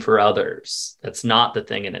thing for others. That's not the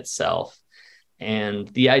thing in itself. And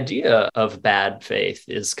the idea of bad faith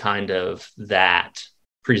is kind of that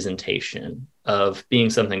presentation of being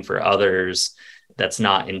something for others that's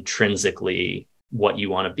not intrinsically what you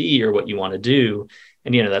want to be or what you want to do.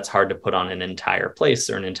 And, that's hard to put on an entire place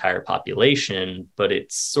or an entire population, but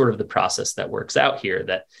it's sort of the process that works out here,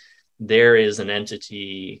 that there is an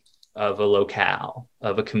entity of a locale,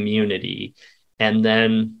 of a community, and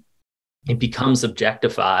then it becomes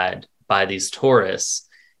objectified by these tourists.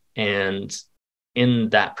 And in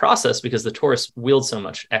that process, because the tourists wield so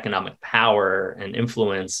much economic power and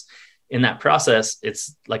influence, in that process,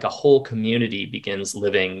 it's like a whole community begins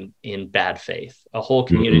living in bad faith. A whole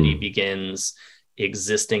community begins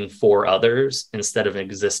existing for others instead of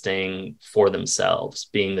existing for themselves,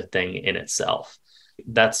 being the thing in itself.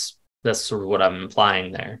 That's sort of what I'm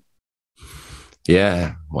implying there.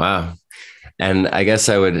 Yeah. Wow. And I guess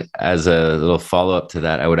I would, as a little follow-up to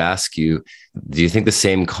that, I would ask you, do you think the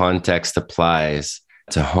same context applies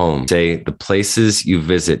to home? Say the places you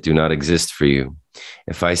visit do not exist for you.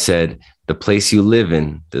 If I said the place you live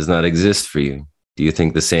in does not exist for you, do you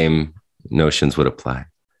think the same notions would apply?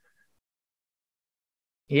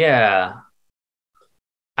 Yeah.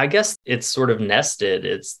 I guess it's sort of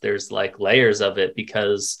nested. There's like layers of it,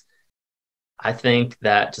 because I think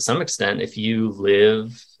that to some extent, if you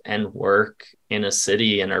live and work in a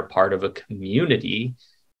city and are part of a community,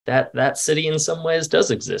 that city in some ways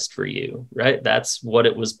does exist for you, right? That's what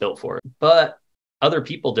it was built for. But other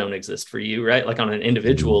people don't exist for you, right? Like on an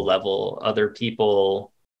individual level, other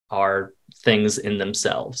people are things in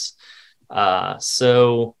themselves.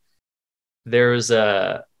 So there's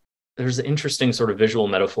an interesting sort of visual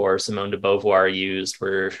metaphor Simone de Beauvoir used,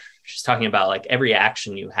 where she's talking about like every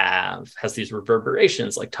action you have has these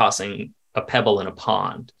reverberations, like tossing a pebble in a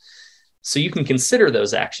pond. So you can consider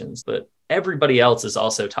those actions, but everybody else is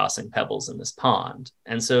also tossing pebbles in this pond.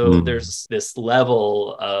 And so there's this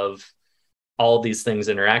level of all these things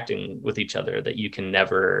interacting with each other that you can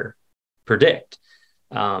never predict.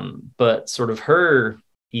 But sort of her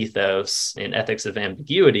ethos in ethics of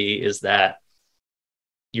ambiguity is that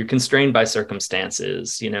you're constrained by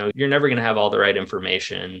circumstances. You're never going to have all the right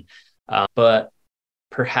information, but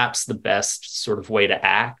perhaps the best sort of way to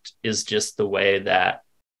act is just the way that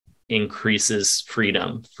increases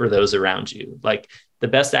freedom for those around you. Like the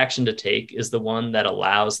best action to take is the one that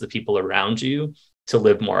allows the people around you to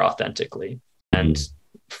live more authentically and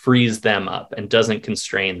frees them up and doesn't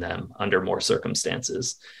constrain them under more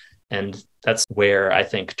circumstances. And that's where I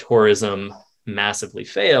think tourism massively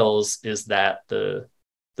fails, is that the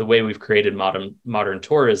way we've created modern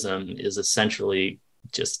tourism is essentially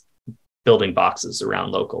just building boxes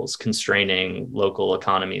around locals, constraining local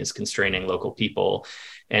economies, constraining local people.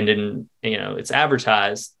 And it's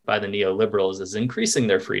advertised by the neoliberals as increasing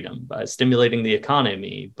their freedom by stimulating the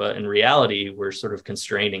economy. But in reality, we're sort of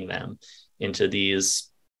constraining them into these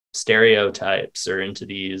stereotypes or into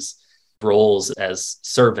these roles as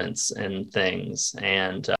servants and things.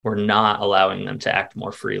 And we're not allowing them to act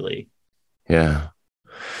more freely. Yeah.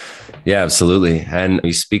 Yeah, absolutely. And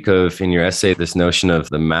you speak of in your essay this notion of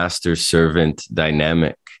the master-servant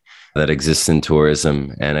dynamic that exists in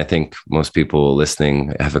tourism. And I think most people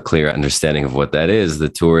listening have a clear understanding of what that is: the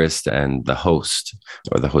tourist and the host,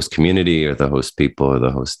 or the host community, or the host people, or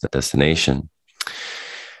the host destination.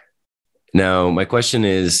 Now, my question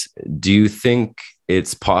is, do you think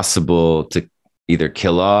it's possible to either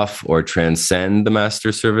kill off or transcend the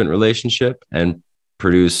master-servant relationship and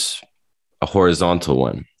produce a horizontal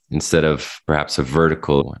one instead of perhaps a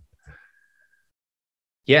vertical one?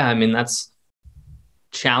 Yeah, I mean, that's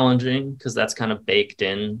challenging because that's kind of baked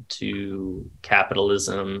into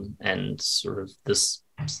capitalism and sort of this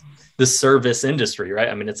service industry, right?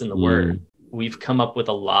 I mean, it's in the word. We've come up with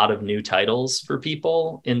a lot of new titles for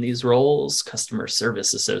people in these roles, customer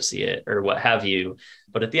service associate or what have you.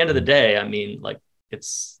 But at the end of the day, I mean, like,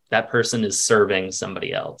 it's that person is serving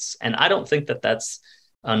somebody else. And I don't think that that's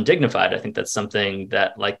undignified. I think that's something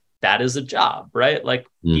that, like, that is a job, right? Like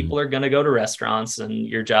people are going to go to restaurants and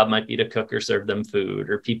your job might be to cook or serve them food,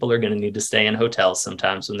 or people are going to need to stay in hotels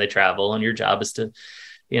sometimes when they travel. And your job is to,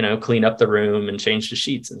 clean up the room and change the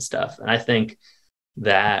sheets and stuff. And I think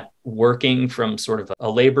that working from sort of a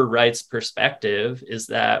labor rights perspective is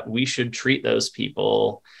that we should treat those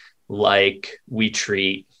people like we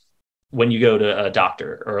treat when you go to a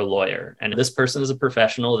doctor or a lawyer. And this person is a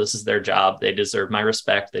professional. This is their job. They deserve my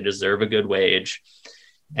respect. They deserve a good wage.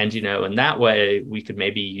 And, in that way, we could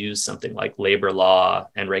maybe use something like labor law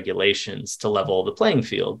and regulations to level the playing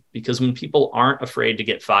field. Because when people aren't afraid to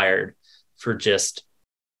get fired for just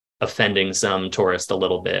offending some tourist a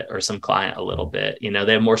little bit or some client a little bit.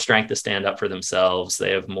 They have more strength to stand up for themselves.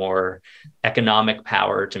 They have more economic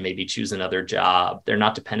power to maybe choose another job. They're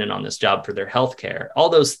not dependent on this job for their healthcare. All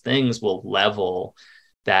those things will level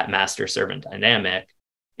that master-servant dynamic.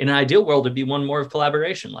 In an ideal world, it'd be one more of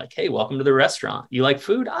collaboration. Like, hey, welcome to the restaurant. You like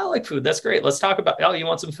food? I like food. That's great. Let's talk about, oh, you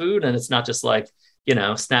want some food? And it's not just like,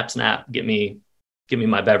 snap, snap, give me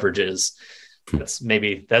my beverages. That's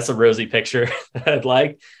a rosy picture that I'd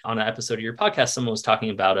like. On an episode of your podcast, someone was talking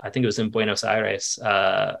about, I think it was in Buenos Aires,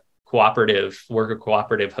 worker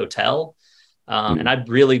cooperative hotel. And I'd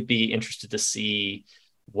really be interested to see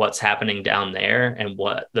what's happening down there and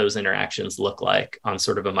what those interactions look like on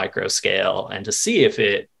sort of a micro scale, and to see if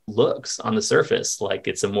it looks on the surface like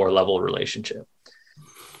it's a more level relationship.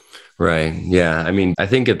 Right. Yeah. I mean, I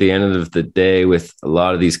think at the end of the day, with a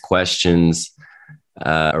lot of these questions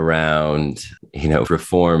around,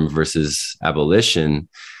 reform versus abolition,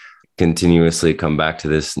 continuously come back to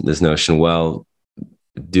this notion, well,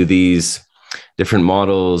 do these different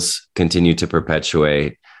models continue to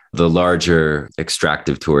perpetuate the larger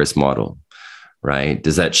extractive tourist model, right?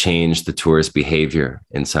 Does that change the tourist behavior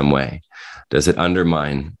in some way? Does it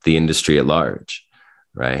undermine the industry at large,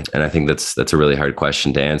 right? And I think that's a really hard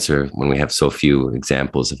question to answer when we have so few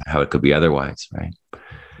examples of how it could be otherwise, right?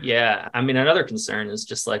 Yeah. I mean, another concern is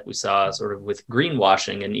just like we saw sort of with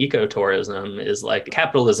greenwashing and ecotourism, is like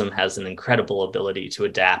capitalism has an incredible ability to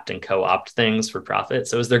adapt and co-opt things for profit.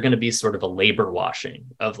 So is there going to be sort of a labor washing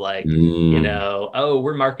of like, oh,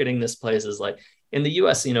 we're marketing this place as like, in the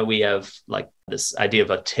US, we have like this idea of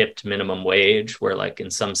a tipped minimum wage, where like in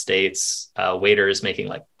some states, a waiter is making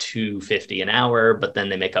like $2.50 an hour, but then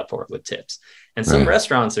they make up for it with tips. And some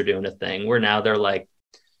restaurants are doing a thing where now they're like,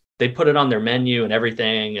 they put it on their menu and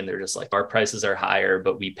everything, and they're just like, our prices are higher,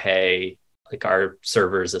 but we pay like our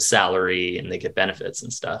servers a salary and they get benefits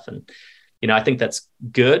and stuff. And, I think that's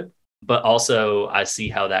good, but also I see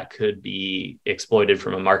how that could be exploited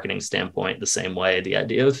from a marketing standpoint the same way the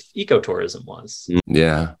idea of ecotourism was.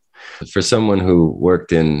 Yeah. For someone who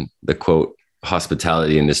worked in the quote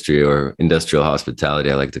hospitality industry, or industrial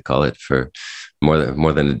hospitality, I like to call it, for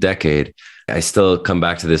more than a decade, I still come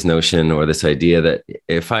back to this notion, or this idea, that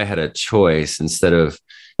if I had a choice, instead of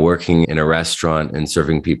working in a restaurant and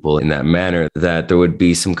serving people in that manner, that there would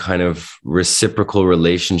be some kind of reciprocal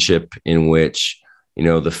relationship in which,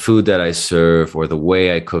 the food that I serve or the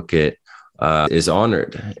way I cook it is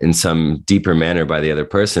honored in some deeper manner by the other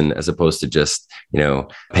person, as opposed to just,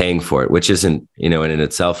 paying for it, which isn't, in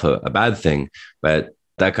itself a bad thing. But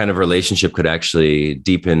that kind of relationship could actually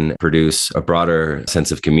deepen, produce a broader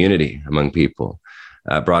sense of community among people,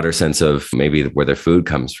 a broader sense of maybe where their food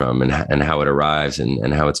comes from and how it arrives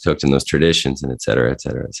and how it's cooked, and those traditions, and et cetera, et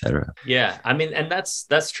cetera, et cetera. Yeah. I mean, and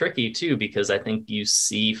that's tricky too, because I think you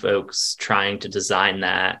see folks trying to design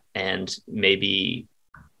that and maybe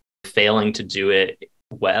failing to do it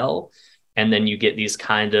well. And then you get these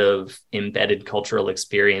kind of embedded cultural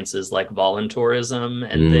experiences like voluntourism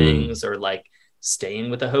and things, or like staying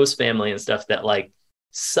with a host family and stuff, that like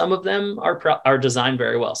some of them are designed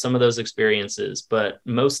very well, some of those experiences, but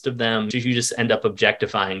most of them, you just end up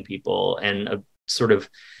objectifying people and sort of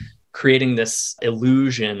creating this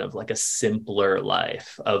illusion of like a simpler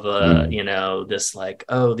life, of this like,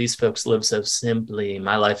 oh, these folks live so simply,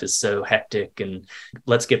 my life is so hectic, and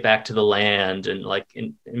let's get back to the land. And like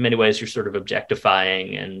in many ways, you're sort of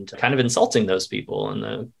objectifying and kind of insulting those people and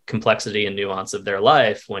the complexity and nuance of their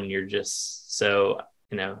life, when you're just so,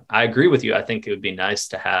 I agree with you. I think it would be nice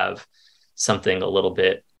to have something a little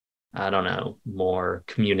bit, I don't know, more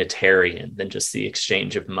communitarian than just the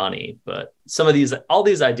exchange of money. But all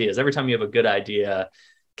these ideas, every time you have a good idea,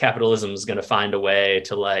 capitalism is going to find a way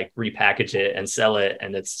to like repackage it and sell it.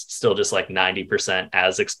 And it's still just like 90%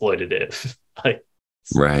 as exploitative.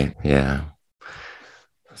 Right. Yeah.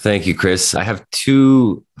 Thank you, Chris. I have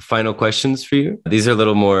two final questions for you. These are a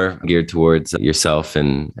little more geared towards yourself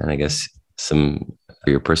and I guess some of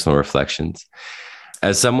your personal reflections.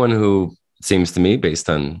 As someone who, seems to me, based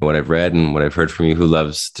on what I've read and what I've heard from you, who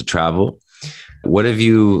loves to travel, what have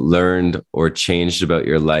you learned or changed about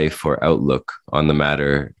your life or outlook on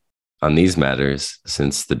these matters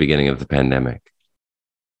since the beginning of the pandemic?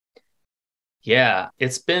 Yeah,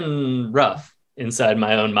 it's been rough inside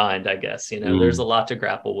my own mind, I guess. There's a lot to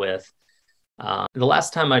grapple with. The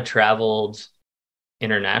last time I traveled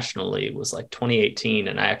internationally was like 2018.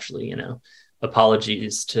 And I actually,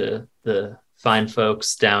 apologies to the fine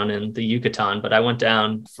folks down in the Yucatan, but I went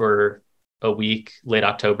down for a week, late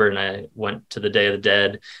October, and I went to the Day of the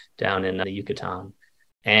Dead down in the Yucatan.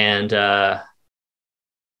 And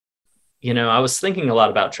I was thinking a lot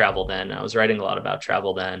about travel then. I was writing a lot about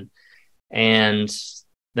travel then. And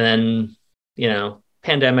then,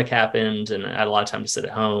 pandemic happened and I had a lot of time to sit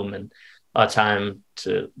at home and a lot of time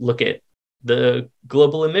to look at the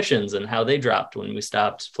global emissions and how they dropped when we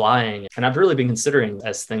stopped flying. And I've really been considering,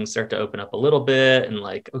 as things start to open up a little bit, and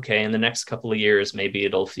like, okay, in the next couple of years, maybe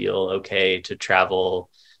it'll feel okay to travel,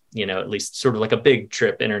 at least sort of like a big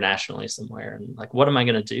trip internationally somewhere. And like, what am I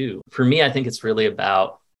going to do? For me, I think it's really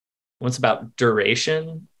about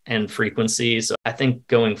duration and frequency. So I think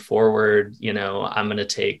going forward, I'm going to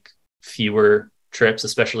take fewer trips,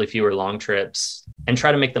 especially fewer long trips, and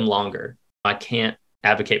try to make them longer. I can't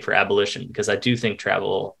advocate for abolition because I do think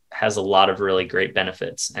travel has a lot of really great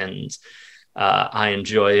benefits and I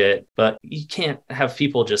enjoy it, but you can't have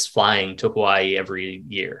people just flying to Hawaii every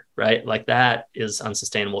year, right? Like that is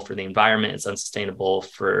unsustainable for the environment. It's unsustainable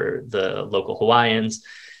for the local Hawaiians,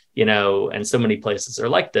 and so many places are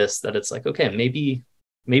like this that it's like, okay, maybe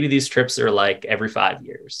these trips are like every 5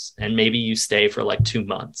 years and maybe you stay for like 2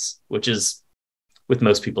 months, which is with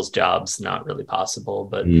most people's jobs, not really possible,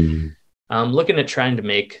 but looking at trying to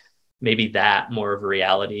make maybe that more of a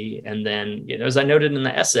reality. And then, as I noted in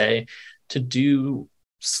the essay, to do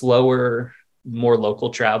slower, more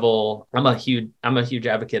local travel. I'm a huge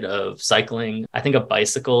advocate of cycling. I think a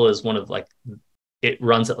bicycle is one of it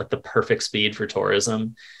runs at like the perfect speed for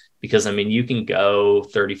tourism because you can go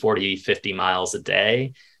 30, 40, 50 miles a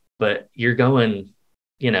day, but you're going,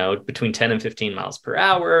 between 10 and 15 miles per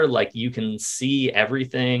hour. Like you can see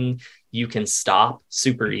everything. You can stop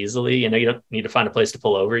super easily. You don't need to find a place to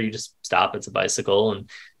pull over. You just stop. It's a bicycle and,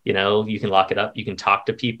 you can lock it up. You can talk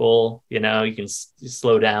to people, you can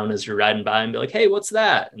slow down as you're riding by and be like, hey, what's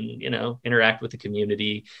that? And, interact with the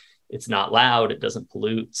community. It's not loud. It doesn't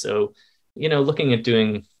pollute. So, looking at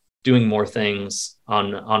doing more things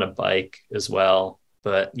on a bike as well.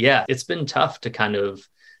 But yeah, it's been tough to kind of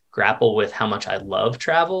grapple with how much I love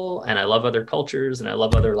travel and I love other cultures and I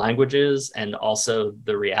love other languages and also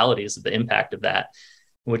the realities of the impact of that,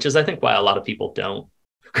 which is, I think, why a lot of people don't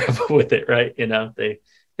grapple with it, right?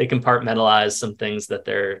 They compartmentalize some things that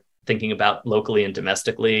they're thinking about locally and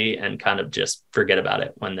domestically and kind of just forget about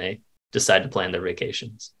it when they decide to plan their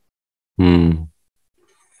vacations.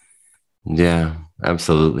 Yeah,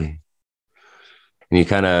 absolutely. And you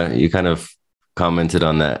kind of commented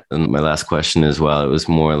on that in my last question as well. It was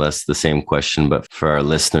more or less the same question, but for our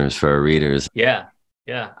listeners, for our readers. Yeah.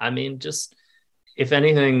 Just if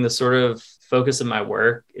anything, the sort of focus of my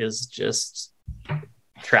work is just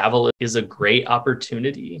travel is a great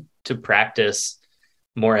opportunity to practice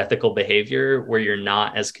more ethical behavior where you're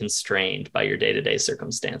not as constrained by your day-to-day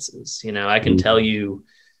circumstances. I can tell you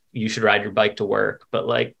should ride your bike to work, but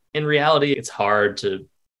like in reality, it's hard to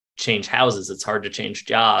change houses. It's hard to change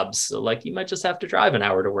jobs. So like you might just have to drive an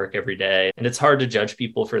hour to work every day. And it's hard to judge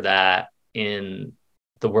people for that in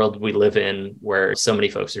the world we live in, where so many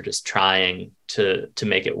folks are just trying to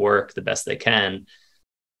make it work the best they can.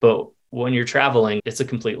 But when you're traveling, it's a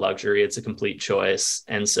complete luxury. It's a complete choice.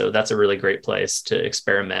 And so that's a really great place to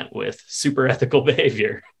experiment with super ethical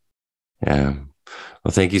behavior. Yeah.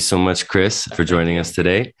 Well, thank you so much, Chris, for joining us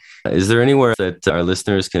today. Is there anywhere that our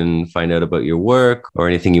listeners can find out about your work or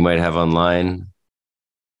anything you might have online?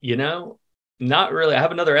 Not really. I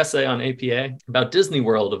have another essay on APA about Disney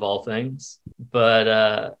World of all things,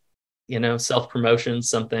 but, self-promotion is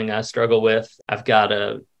something I struggle with. I've got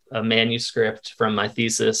a manuscript from my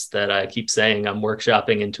thesis that I keep saying I'm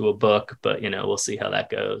workshopping into a book, but we'll see how that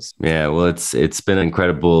goes. Yeah, well, it's been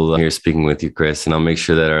incredible here speaking with you, Chris, and I'll make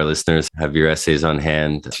sure that our listeners have your essays on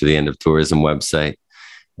hand through the End of Tourism website.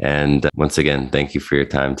 And once again, thank you for your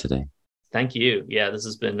time today. Thank you. Yeah, this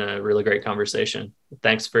has been a really great conversation.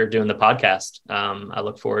 Thanks for doing the podcast. I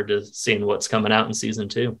look forward to seeing what's coming out in season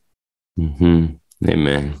 2.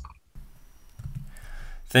 Amen.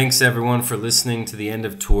 Thanks, everyone, for listening to the End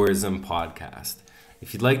of Tourism podcast.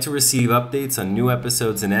 If you'd like to receive updates on new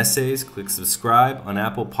episodes and essays, click subscribe on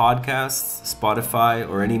Apple Podcasts, Spotify,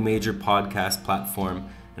 or any major podcast platform,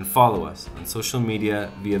 and follow us on social media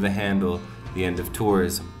via the handle The End of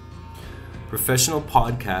Tourism. Professional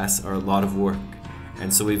podcasts are a lot of work,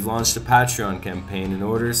 and so we've launched a Patreon campaign in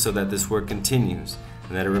order so that this work continues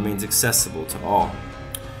and that it remains accessible to all.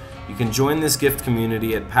 You can join this gift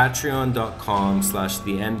community at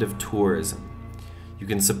patreon.com/theendofTourism. You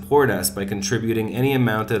can support us by contributing any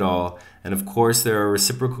amount at all, and of course there are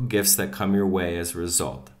reciprocal gifts that come your way as a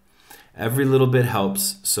result. Every little bit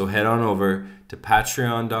helps, so head on over to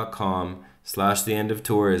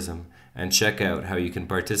patreon.com/theendofTourism and check out how you can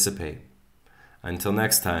participate. Until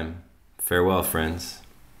next time, farewell, friends.